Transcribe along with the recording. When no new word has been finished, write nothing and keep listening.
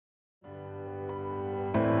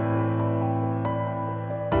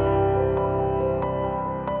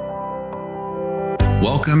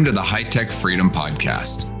Welcome to the High Tech Freedom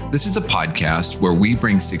Podcast. This is a podcast where we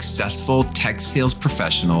bring successful tech sales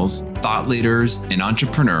professionals, thought leaders, and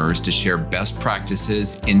entrepreneurs to share best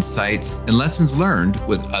practices, insights, and lessons learned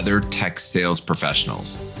with other tech sales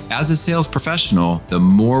professionals. As a sales professional, the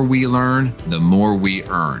more we learn, the more we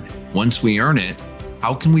earn. Once we earn it,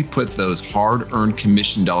 how can we put those hard-earned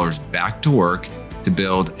commission dollars back to work to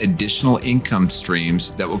build additional income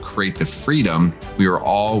streams that will create the freedom we are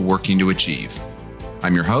all working to achieve?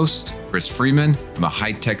 I'm your host, Chris Freeman. I'm a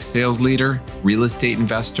high-tech sales leader, real estate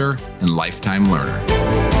investor, and lifetime learner.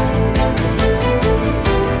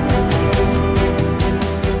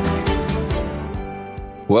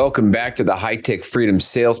 Welcome back to the High Tech Freedom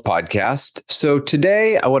Sales Podcast. So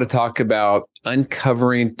today I want to talk about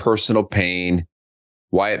uncovering personal pain,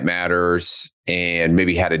 why it matters, and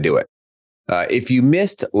maybe how to do it. If you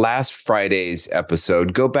missed last Friday's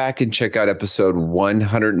episode, go back and check out episode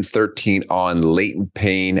 113 on latent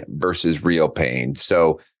pain versus real pain.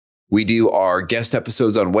 So we do our guest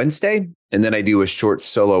episodes on Wednesday, and then I do a short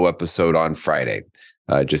solo episode on Friday,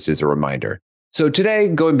 just as a reminder. So today,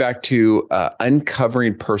 going back to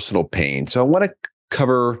uncovering personal pain. So I want to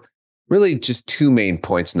cover really just two main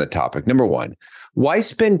points in the topic. Number one, why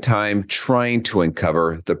spend time trying to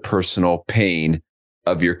uncover the personal pain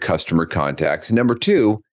of your customer contacts? And number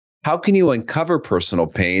two, how can you uncover personal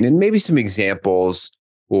pain, and maybe some examples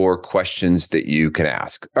or questions that you can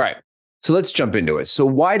ask? All right, so let's jump into it. So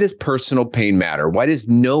why does personal pain matter? Why does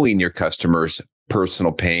knowing your customers'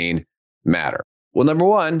 personal pain matter? Well, number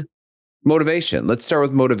one, motivation. Let's start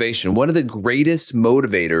with motivation. One of the greatest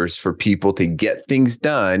motivators for people to get things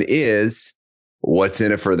done is what's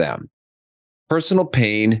in it for them. Personal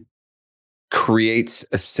pain creates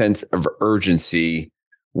a sense of urgency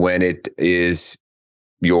when it is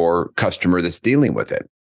your customer that's dealing with it.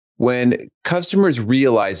 When customers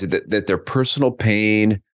realize that their personal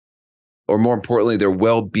pain, or more importantly, their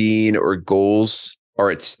well-being or goals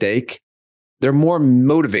are at stake, they're more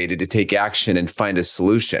motivated to take action and find a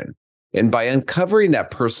solution. And by uncovering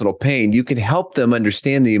that personal pain, you can help them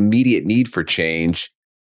understand the immediate need for change,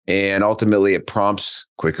 and ultimately it prompts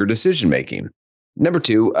quicker decision-making. Number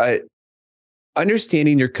two,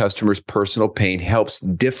 understanding your customer's personal pain helps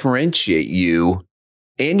differentiate you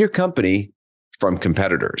and your company from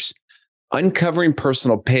competitors. Uncovering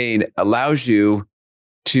personal pain allows you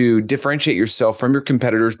to differentiate yourself from your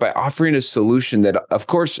competitors by offering a solution that, of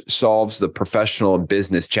course, solves the professional and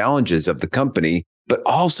business challenges of the company, but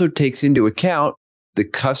also takes into account the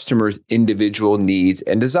customer's individual needs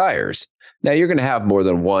and desires. Now, you're going to have more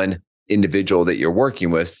than one individual that you're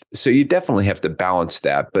working with, so you definitely have to balance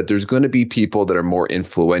that. But there's going to be people that are more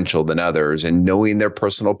influential than others, and knowing their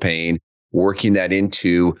personal pain, working that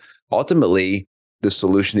into ultimately the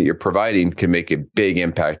solution that you're providing can make a big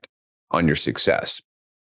impact on your success.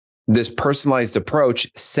 This personalized approach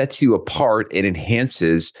sets you apart and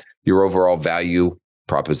enhances your overall value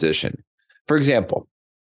proposition. For example,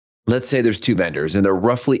 let's say there's two vendors and they're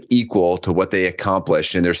roughly equal to what they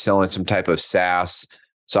accomplish, and they're selling some type of SaaS,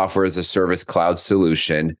 software as a service cloud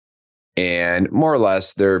solution, and more or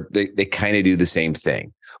less they kind of do the same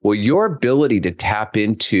thing. Well, your ability to tap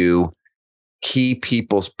into key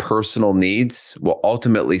people's personal needs will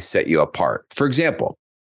ultimately set you apart. For example,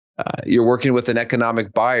 you're working with an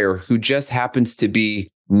economic buyer who just happens to be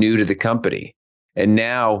new to the company, and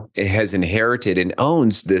now it has inherited and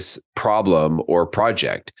owns this problem or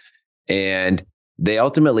project, and they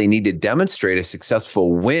ultimately need to demonstrate a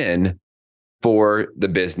successful win for the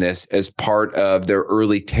business as part of their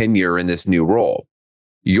early tenure in this new role.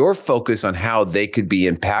 Your focus on how they could be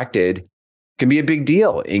impacted can be a big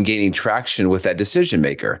deal in gaining traction with that decision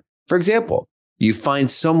maker. For example, you find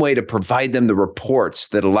some way to provide them the reports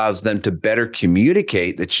that allows them to better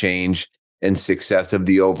communicate the change and success of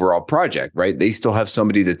the overall project, right? They still have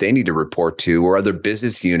somebody that they need to report to, or other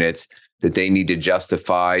business units that they need to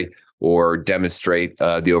justify or demonstrate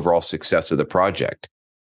the overall success of the project.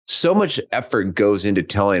 So much effort goes into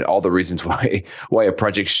telling all the reasons why a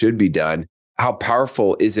project should be done. How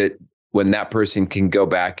powerful is it when that person can go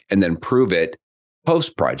back and then prove it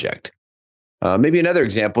post-project? Maybe another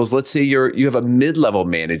example is, let's say you have a mid-level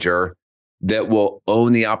manager that will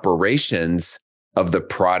own the operations of the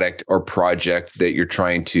product or project that you're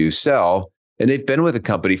trying to sell, and they've been with the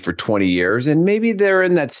company for 20 years, and maybe they're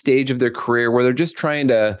in that stage of their career where they're just trying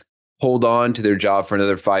to hold on to their job for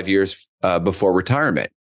another 5 years before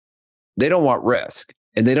retirement. They don't want risk,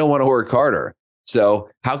 and they don't want to work harder. So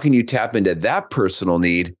how can you tap into that personal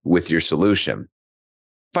need with your solution?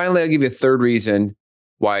 Finally, I'll give you a third reason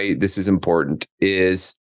why this is important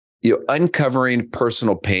is, uncovering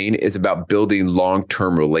personal pain is about building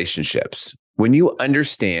long-term relationships. When you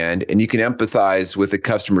understand and you can empathize with the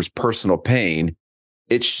customer's personal pain,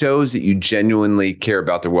 it shows that you genuinely care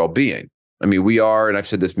about their well-being. I mean, we are, and I've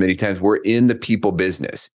said this many times, we're in the people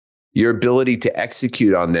business. Your ability to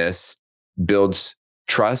execute on this builds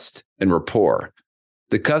trust and rapport.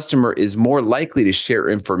 The customer is more likely to share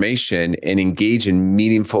information and engage in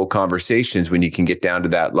meaningful conversations when you can get down to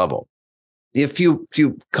that level. A few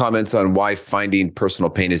comments on why finding personal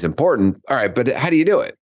pain is important. All right, but how do you do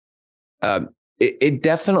it? It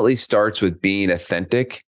definitely starts with being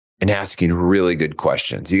authentic and asking really good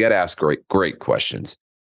questions. You got to ask great questions.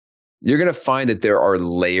 You're going to find that there are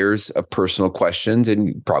layers of personal questions, and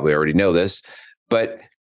you probably already know this, but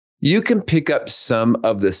you can pick up some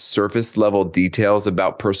of the surface level details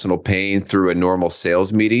about personal pain through a normal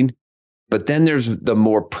sales meeting. But then there's the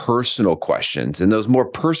more personal questions, and those more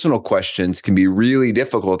personal questions can be really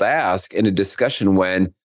difficult to ask in a discussion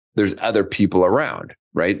when there's other people around,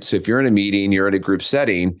 right? So if you're in a meeting, you're in a group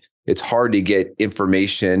setting, it's hard to get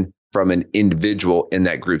information from an individual in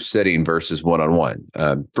that group setting versus one-on-one.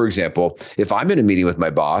 For example, if I'm in a meeting with my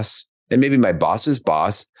boss and maybe my boss's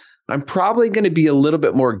boss, I'm probably going to be a little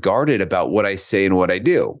bit more guarded about what I say and what I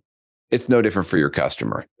do. It's no different for your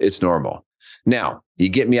customer. It's normal. Now, you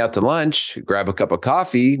get me out to lunch, grab a cup of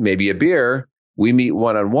coffee, maybe a beer, we meet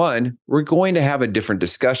one-on-one, we're going to have a different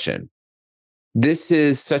discussion. This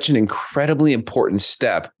is such an incredibly important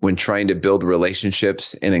step when trying to build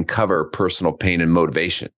relationships and uncover personal pain and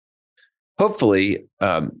motivation. Hopefully,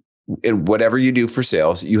 in whatever you do for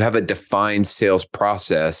sales, you have a defined sales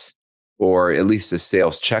process or at least a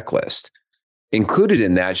sales checklist. Included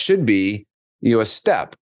in that should be, a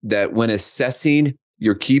step that when assessing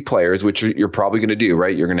your key players, which you're probably going to do,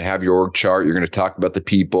 right? You're going to have your org chart. You're going to talk about the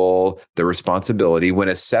people, the responsibility. When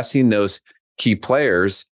assessing those key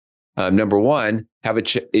players, number one, have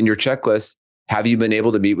in your checklist, have you been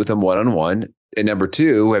able to meet with them one-on-one? And number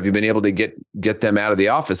two, have you been able to get them out of the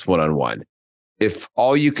office one-on-one? If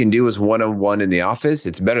all you can do is one-on-one in the office,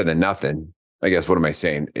 it's better than nothing. I guess, what am I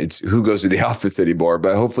saying? It's who goes to the office anymore,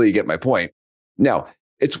 but hopefully you get my point. Now,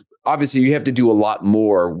 it's obviously you have to do a lot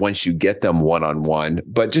more once you get them one-on-one,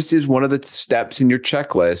 but just as one of the steps in your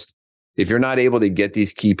checklist, if you're not able to get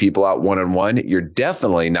these key people out one-on-one, you're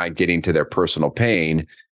definitely not getting to their personal pain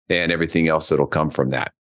and everything else that'll come from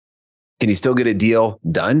that. Can you still get a deal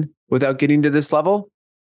done without getting to this level?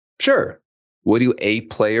 Sure. What do A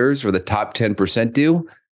players or the top 10% do?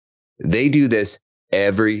 They do this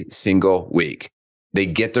every single week. They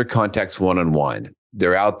get their contacts one-on-one.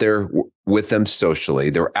 They're out there with them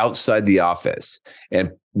socially. They're outside the office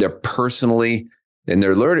and they're learning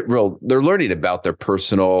about their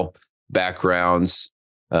personal backgrounds.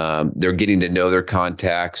 They're getting to know their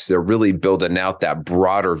contacts. They're really building out that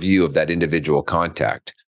broader view of that individual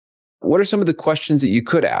contact. What are some of the questions that you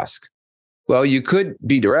could ask? Well, you could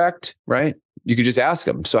be direct, right? You could just ask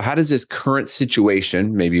them. So how does this current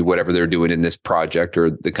situation, maybe whatever they're doing in this project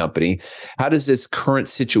or the company, how does this current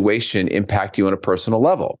situation impact you on a personal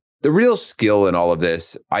level? The real skill in all of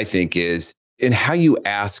this, I think, is in how you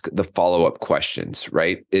ask the follow-up questions,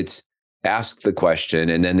 right? It's ask the question,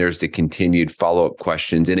 and then there's the continued follow-up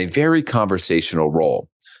questions in a very conversational role.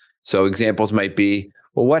 So examples might be,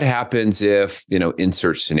 well, what happens if,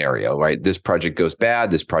 insert scenario, right? This project goes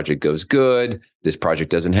bad, this project goes good, this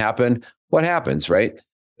project doesn't happen. What happens, right?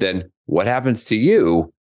 Then what happens to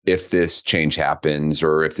you if this change happens,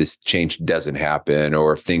 or if this change doesn't happen,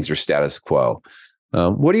 or if things are status quo?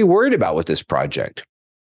 What are you worried about with this project?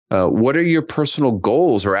 What are your personal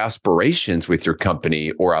goals or aspirations with your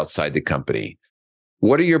company or outside the company?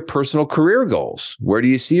 What are your personal career goals? Where do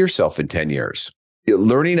you see yourself in 10 years?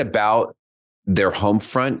 Learning about their home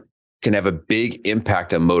front can have a big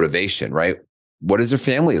impact on motivation, right? What does their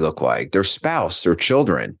family look like? Their spouse, their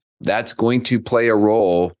children? That's going to play a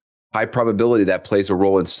role, high probability that plays a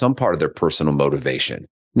role in some part of their personal motivation.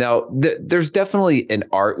 Now, there's definitely an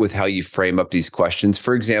art with how you frame up these questions.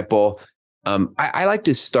 For example, I like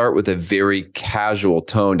to start with a very casual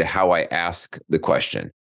tone to how I ask the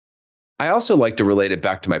question. I also like to relate it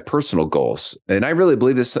back to my personal goals. And I really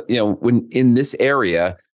believe this, when in this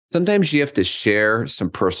area, sometimes you have to share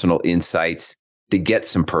some personal insights to get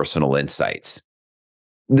some personal insights.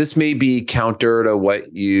 This may be counter to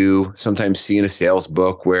what you sometimes see in a sales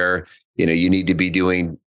book where, you need to be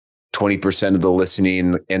doing 20% of the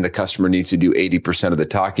listening and the customer needs to do 80% of the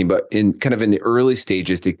talking. But in the early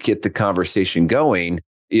stages to get the conversation going,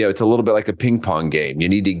 it's a little bit like a ping pong game. You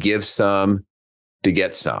need to give some to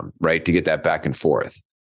get some, right? To get that back and forth.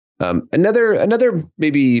 Another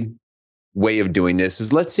maybe way of doing this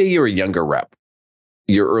is, let's say you're a younger rep.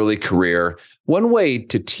 your early career, one way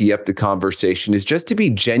to tee up the conversation is just to be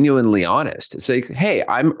genuinely honest. It's like, hey,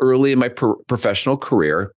 I'm early in my professional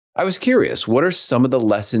career. I was curious, what are some of the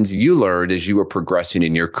lessons you learned as you were progressing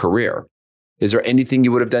in your career? Is there anything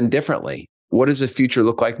you would have done differently? What does the future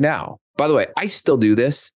look like now? By the way, I still do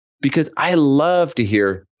this because I love to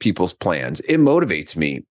hear people's plans. It motivates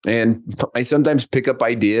me. And I sometimes pick up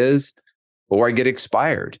ideas or I get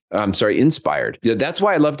inspired. That's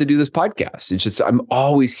why I love to do this podcast. It's just, I'm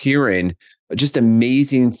always hearing just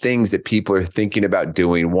amazing things that people are thinking about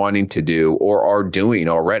doing, wanting to do, or are doing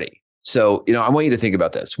already. So, I want you to think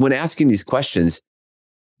about this. When asking these questions,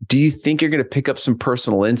 do you think you're going to pick up some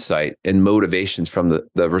personal insight and motivations from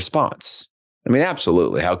the response? I mean,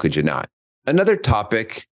 absolutely. How could you not? Another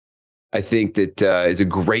topic I think that is a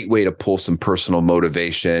great way to pull some personal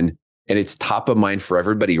motivation, and it's top of mind for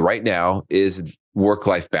everybody right now, is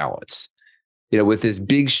work-life balance. With this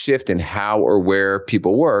big shift in how or where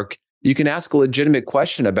people work, you can ask a legitimate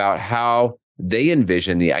question about how they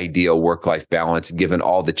envision the ideal work-life balance given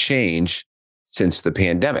all the change since the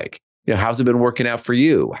pandemic. How's it been working out for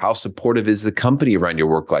you? How supportive is the company around your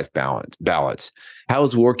work-life balance? How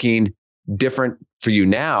is working different for you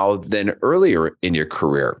now than earlier in your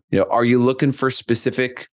career? Are you looking for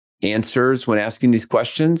specific answers when asking these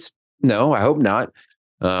questions? No, I hope not.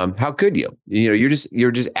 How could you?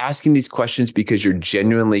 You're just asking these questions because you're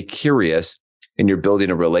genuinely curious and you're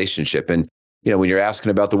building a relationship. And when you're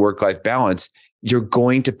asking about the work-life balance, you're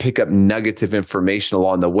going to pick up nuggets of information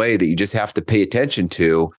along the way that you just have to pay attention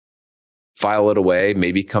to, file it away,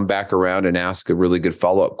 maybe come back around and ask a really good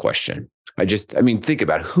follow-up question. Think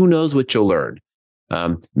about it. Who knows what you'll learn?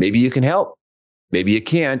 Maybe you can help, maybe you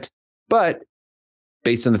can't, but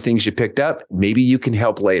based on the things you picked up, maybe you can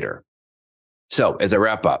help later. So as I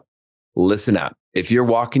wrap up, listen up. If you're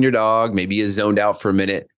walking your dog, maybe you zoned out for a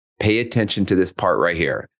minute, pay attention to this part right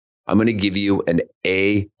here. I'm going to give you an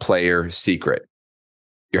A player secret.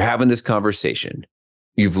 You're having this conversation.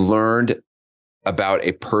 You've learned about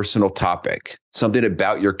a personal topic, something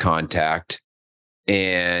about your contact,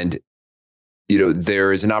 and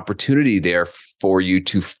there is an opportunity there for you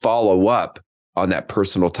to follow up on that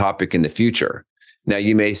personal topic in the future. Now,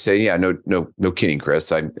 you may say, yeah, no kidding,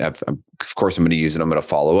 Chris. Of course, I'm going to use it. I'm going to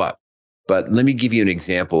follow up. But let me give you an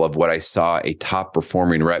example of what I saw a top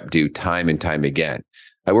performing rep do time and time again.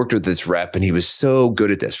 I worked with this rep and he was so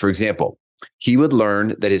good at this. For example, he would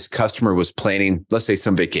learn that his customer was planning, let's say,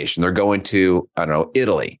 some vacation. They're going to,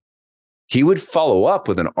 Italy. He would follow up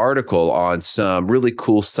with an article on some really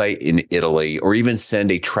cool site in Italy, or even send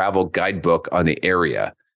a travel guidebook on the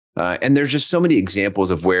area. And there's just so many examples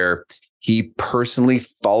of where he personally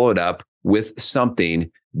followed up with something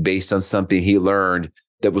based on something he learned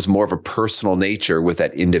that was more of a personal nature with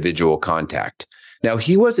that individual contact. Now,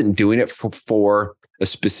 he wasn't doing it for a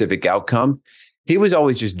specific outcome. He was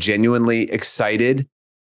always just genuinely excited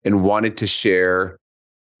and wanted to share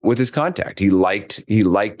with his contact. He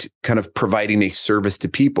liked kind of providing a service to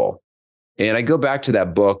people. And I go back to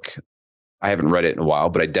that book. I haven't read it in a while,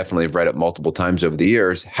 but I definitely have read it multiple times over the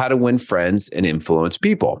years, How to Win Friends and Influence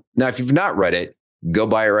People. Now, if you've not read it, go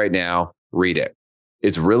buy it right now, read it.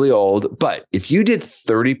 It's really old, but if you did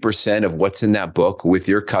 30% of what's in that book with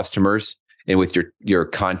your customers and with your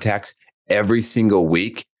contacts every single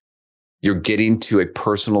week, you're getting to a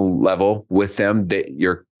personal level with them that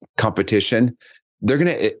your competition, they're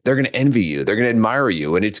gonna envy you, they're gonna admire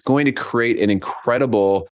you, and it's going to create an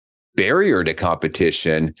incredible barrier to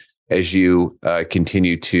competition as you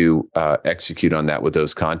continue to execute on that with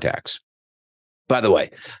those contacts. By the way,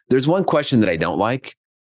 there's one question that I don't like,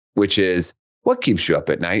 which is, what keeps you up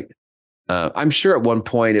at night? I'm sure at one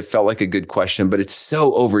point it felt like a good question, but it's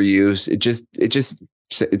so overused. It's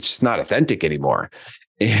just not authentic anymore.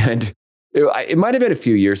 And it might have been a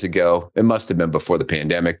few years ago. It must have been before the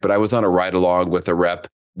pandemic, but I was on a ride along with a rep.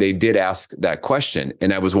 They did ask that question,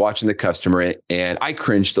 and I was watching the customer and I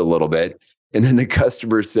cringed a little bit. And then the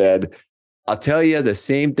customer said, I'll tell you the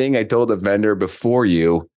same thing I told the vendor before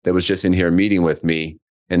you that was just in here meeting with me.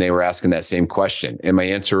 And they were asking that same question. And my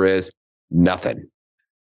answer is nothing.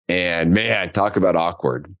 And man, talk about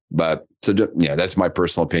awkward. But so yeah, that's my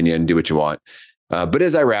personal opinion. Do what you want. But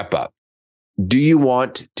as I wrap up, do you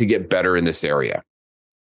want to get better in this area?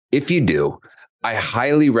 If you do, I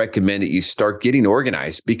highly recommend that you start getting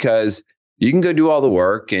organized, because you can go do all the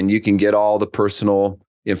work and you can get all the personal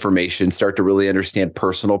information, start to really understand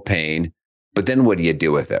personal pain. But then what do you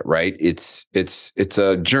do with it, right? It's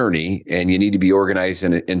a journey, and you need to be organized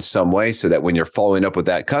in some way so that when you're following up with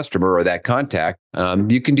that customer or that contact,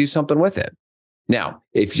 you can do something with it. Now,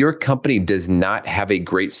 if your company does not have a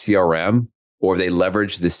great CRM, or they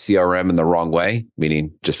leverage the CRM in the wrong way,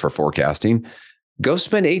 meaning just for forecasting, go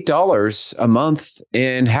spend $8 a month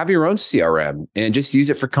and have your own CRM and just use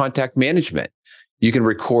it for contact management. You can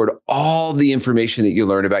record all the information that you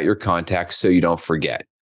learn about your contacts so you don't forget.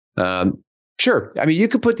 Sure. I mean, you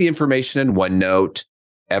could put the information in OneNote,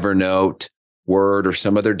 Evernote, Word, or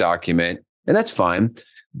some other document, and that's fine.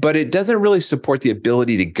 But it doesn't really support the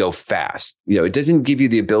ability to go fast. It doesn't give you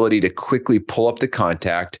the ability to quickly pull up the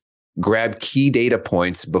contact, grab key data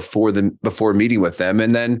points before meeting with them,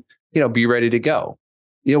 and then, be ready to go.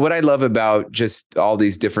 What I love about just all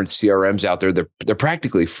these different CRMs out there, they're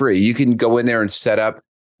practically free. You can go in there and set up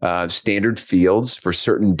standard fields for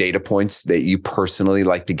certain data points that you personally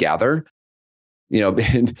like to gather.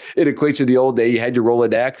 It equates to the old day. You had your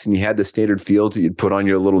Rolodex and you had the standard fields that you'd put on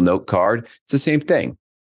your little note card. It's the same thing.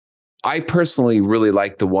 I personally really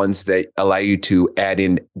like the ones that allow you to add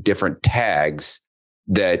in different tags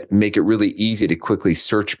that make it really easy to quickly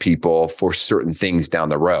search people for certain things down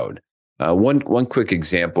the road. One quick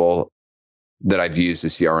example that I've used the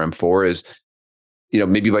CRM for is,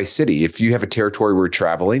 maybe by city. If you have a territory where you're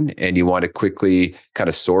traveling and you want to quickly kind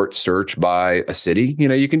of search by a city,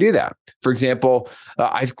 you can do that. For example,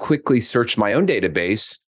 I've quickly searched my own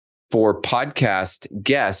database for podcast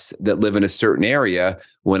guests that live in a certain area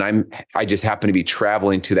when I just happen to be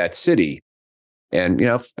traveling to that city. And,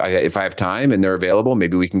 if I have time and they're available,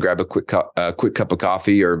 maybe we can grab a quick cup of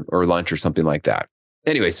coffee or lunch or something like that.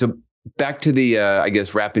 Anyway, so back to the,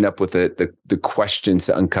 wrapping up with the questions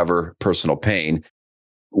to uncover personal pain.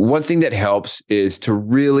 One thing that helps is to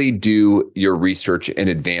really do your research in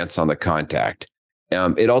advance on the contact.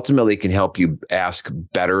 It ultimately can help you ask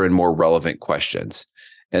better and more relevant questions.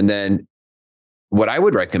 And then what I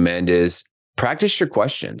would recommend is practice your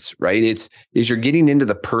questions, right? As you're getting into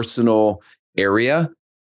the personal area,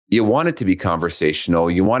 you want it to be conversational.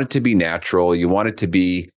 You want it to be natural. You want it to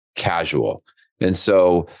be casual. And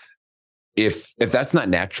so if that's not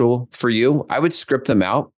natural for you, I would script them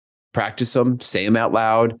out, practice them, say them out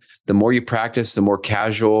loud. The more you practice, the more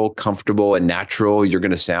casual, comfortable, and natural you're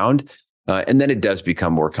going to sound. And then it does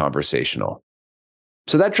become more conversational.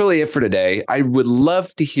 So that's really it for today. I would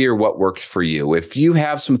love to hear what works for you. If you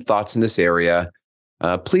have some thoughts in this area,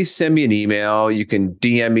 please send me an email. You can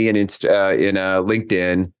DM me in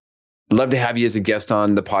LinkedIn. I'd love to have you as a guest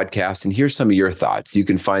on the podcast and hear some of your thoughts. You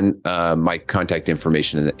can find my contact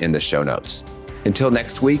information in the show notes. Until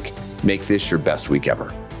next week, make this your best week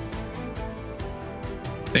ever.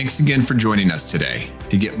 Thanks again for joining us today.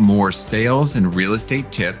 To get more sales and real estate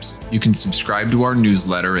tips, you can subscribe to our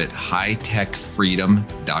newsletter at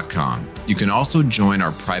hightechfreedom.com. You can also join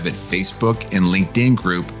our private Facebook and LinkedIn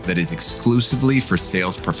group that is exclusively for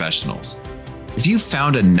sales professionals. If you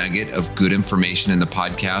found a nugget of good information in the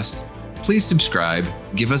podcast, please subscribe,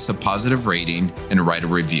 give us a positive rating, and write a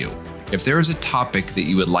review. If there is a topic that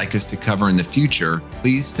you would like us to cover in the future,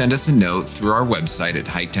 please send us a note through our website at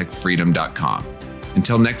hightechfreedom.com.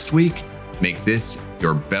 Until next week, make this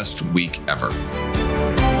your best week ever.